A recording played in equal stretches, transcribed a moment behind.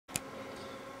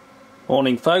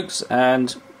Morning folks,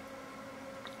 and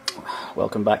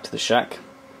welcome back to the shack.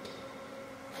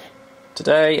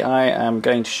 Today I am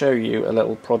going to show you a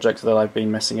little project that I've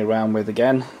been messing around with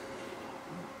again,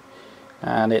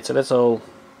 and it's a little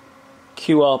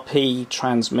QRP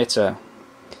transmitter.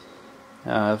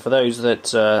 For those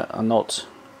that are not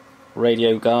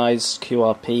radio guys,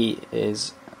 QRP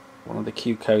is one of the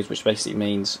Q codes, which basically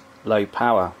means low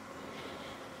power.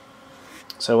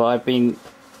 So I've been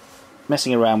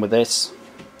messing around with this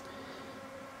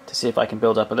to see if I can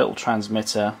build up a little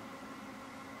transmitter.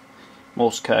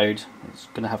 Morse code. It's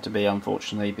going to have to be,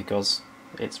 unfortunately, because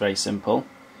it's very simple,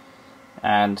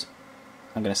 and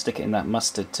I'm going to stick it in that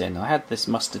mustard tin. I had this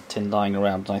mustard tin lying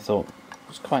around and I thought it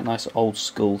was quite a nice old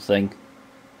school thing,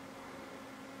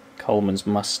 Coleman's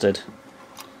mustard.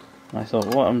 And I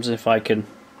thought, what happens if I can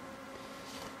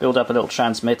build up a little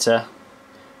transmitter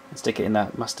and stick it in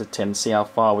that mustard tin and see how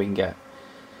far we can get.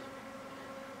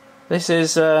 This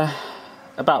is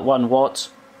about 1 watt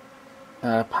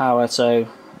power, so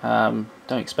don't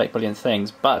expect brilliant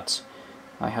things, but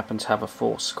I happen to have a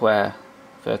 4 square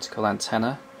vertical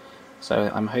antenna, so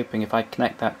I'm hoping if I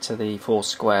connect that to the 4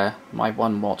 square, my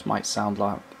 1 watt might sound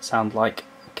like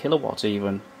a kilowatt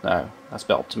even. No, that's a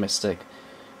bit optimistic,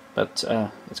 but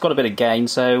it's got a bit of gain,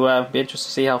 so be interested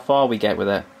to see how far we get with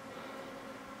it.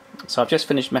 So I've just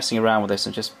finished messing around with this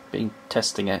and just been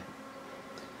testing it,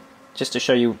 just to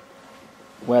show you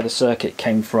where the circuit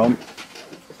came from.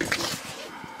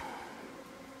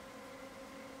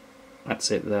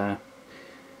 That's it there.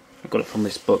 I got it from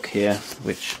this book here,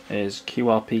 which is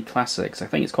QRP Classics. I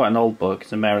think it's quite an old book.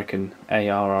 It's American,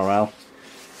 ARRL.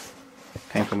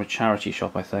 Came from a charity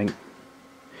shop, I think.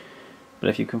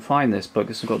 But if you can find this book,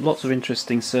 it's got lots of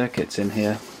interesting circuits in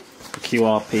here, the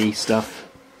QRP stuff.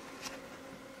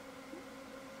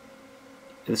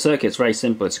 The circuit's very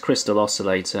simple. It's a crystal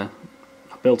oscillator.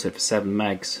 I built it for 7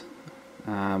 megs,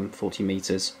 40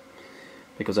 meters,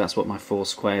 because that's what my 4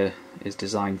 square is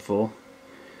designed for.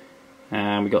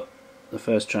 And we got the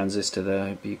first transistor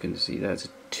there. You can see that's a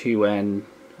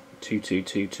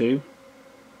 2N2222,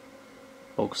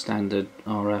 bog standard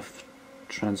RF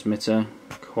transmitter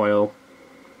coil.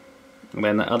 And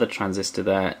then the other transistor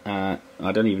there, I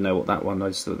don't even know what that one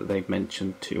is that they've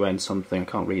mentioned, 2N something. I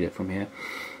can't read it from here.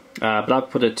 But I've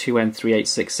put a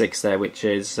 2N3866 there, which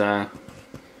is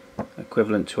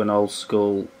equivalent to an old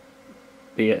school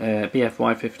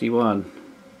BFY51,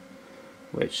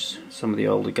 which some of the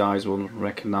older guys will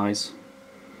recognise.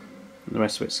 And the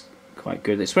rest of it's quite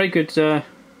good. It's a very good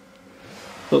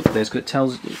book, this,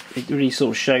 because it really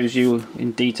sort of shows you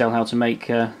in detail how to make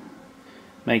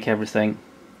everything.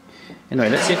 Anyway,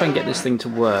 let's see if I can get this thing to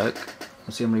work.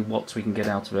 Let's see how many watts we can get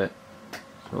out of it.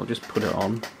 So I'll just put it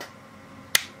on.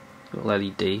 Little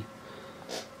LED,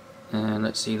 and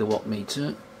let's see the watt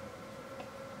meter.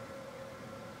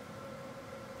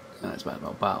 That's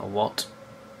about a watt,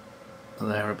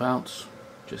 thereabouts,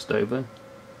 just over.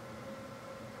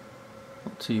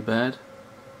 Not too bad.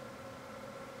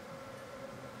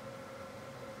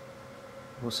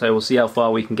 So we'll see how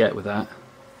far we can get with that.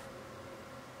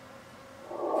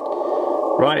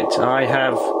 Right, I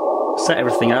have set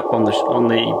everything up on the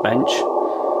bench.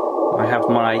 I have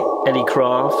my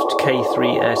Eddicraft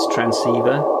K3S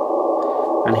transceiver,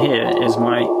 and here is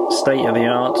my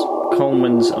state-of-the-art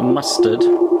Coleman's mustard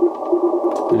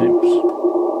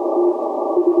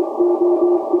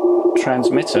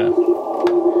transmitter,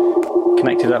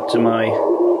 connected up to my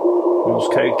Morse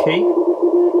code key.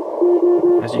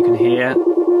 As you can hear,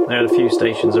 there are a few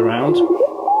stations around,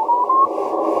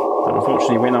 but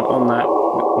unfortunately we're not on that.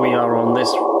 We are on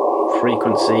this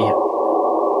frequency.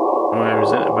 Where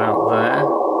is it? About there.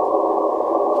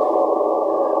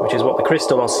 Which is what the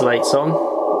crystal oscillates on,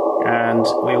 and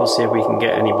we will see if we can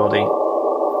get anybody.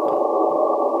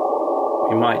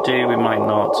 We might do, we might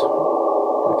not.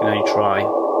 We can only try.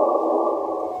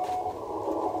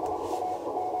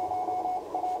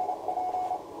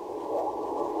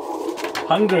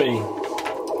 Hungary.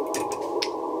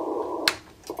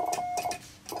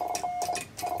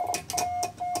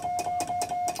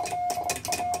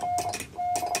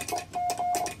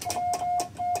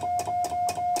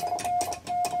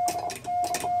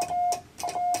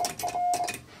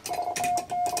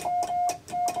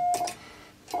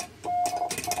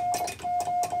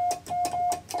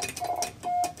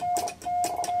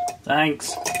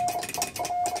 Thanks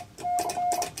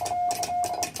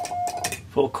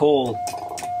for call.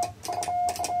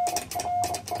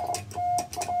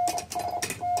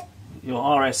 Your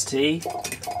RST.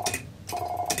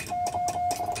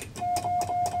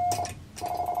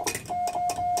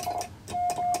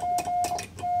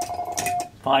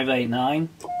 (589)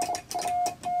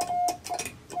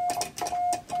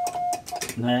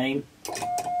 name,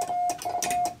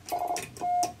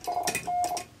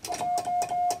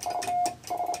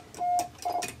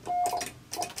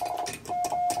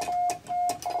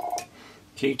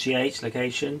 QTH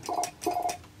location,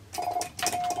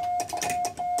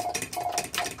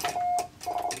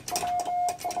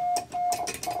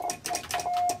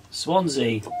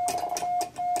 Swansea,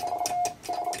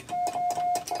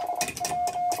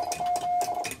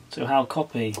 so how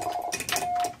copy,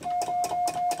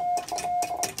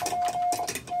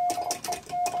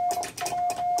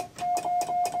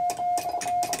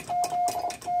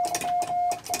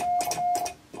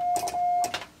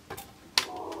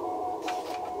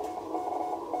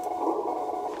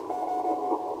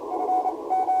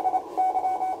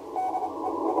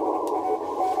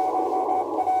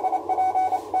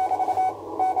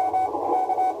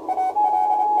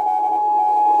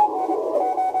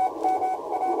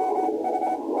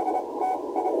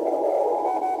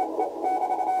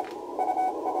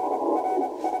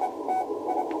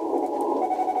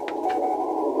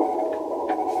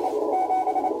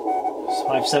 it's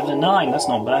 5, 7 and 9, that's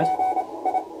not bad.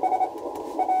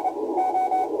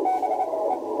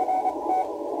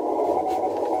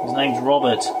 His name's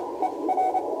Robert.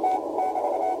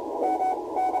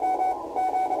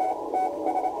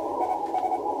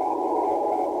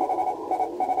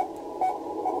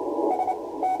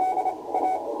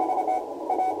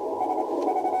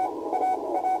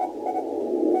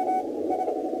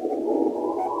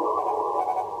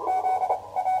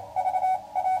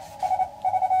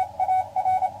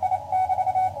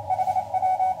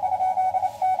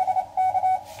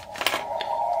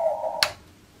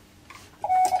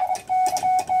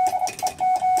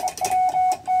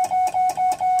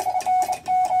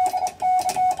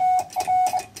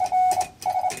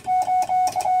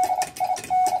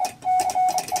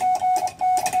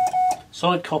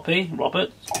 Solid copy,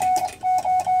 Robert.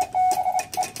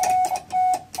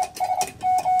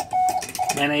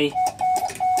 Many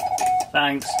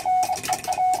thanks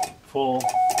for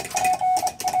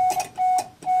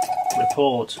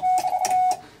report.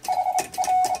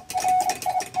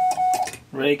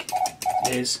 Rig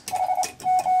is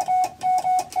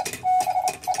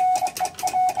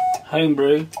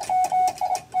Home-brew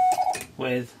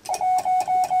with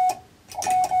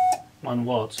 1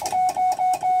 watt.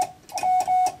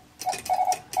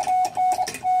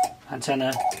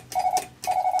 Antenna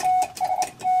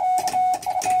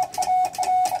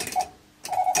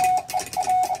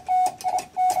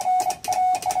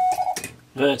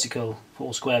vertical,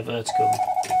 4 square vertical.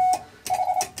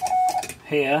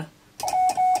 Here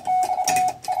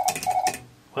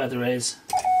weather is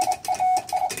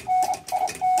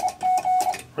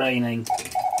raining.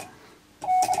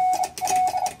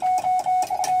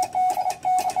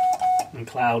 And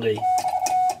cloudy.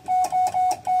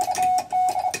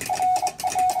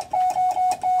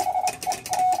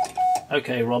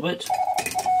 Okay, Robert,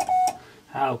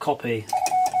 I'll copy.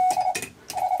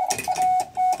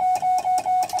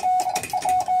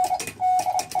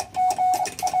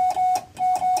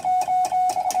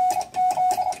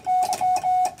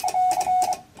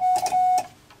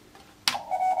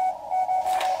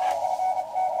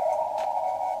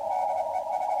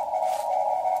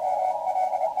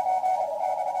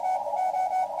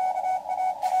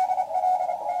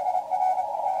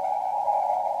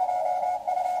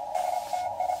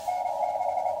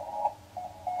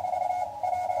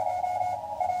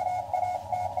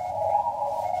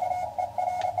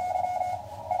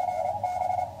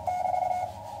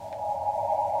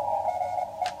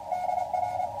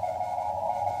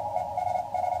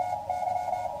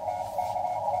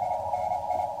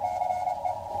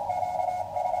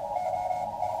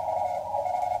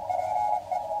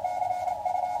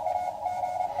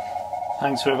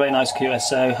 Thanks for a very nice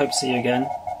QSO, hope to see you again.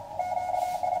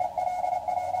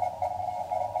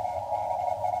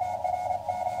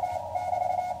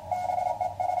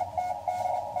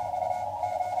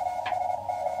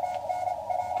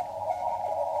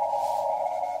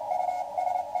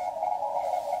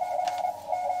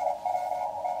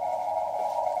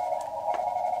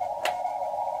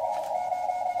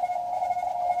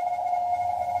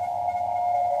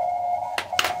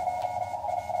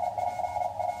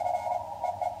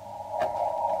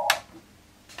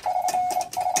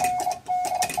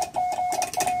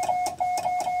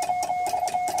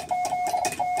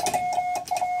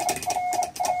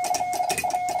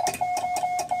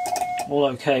 All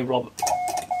okay, Robert.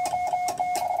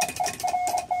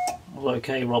 All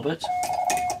okay, Robert.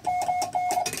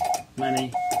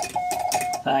 Many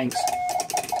thanks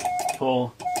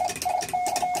for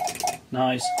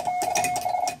nice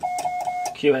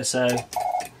QSO.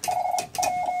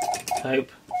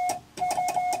 Hope.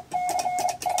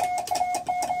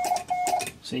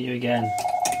 See you again.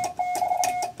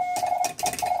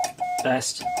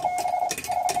 Best.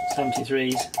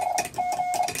 73s.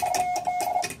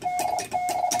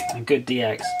 And good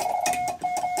DX.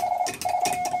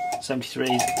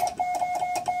 73s.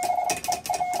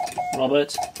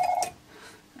 Robert.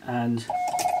 And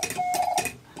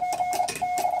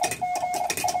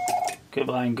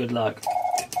goodbye and good luck.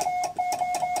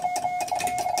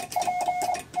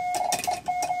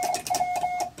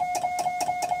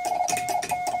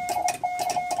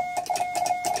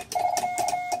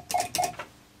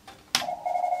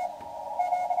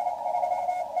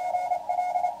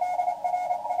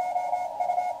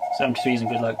 '73s and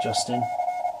good luck, Justin.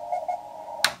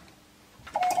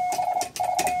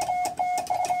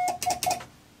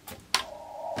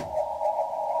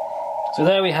 So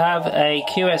there we have a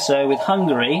QSO with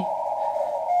Hungary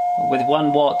with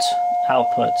 1 watt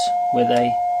output with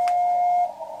a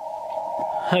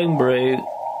Home-brew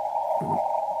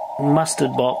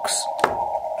mustard box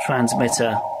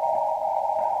transmitter.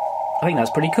 I think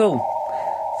that's pretty cool.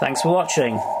 Thanks for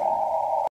watching.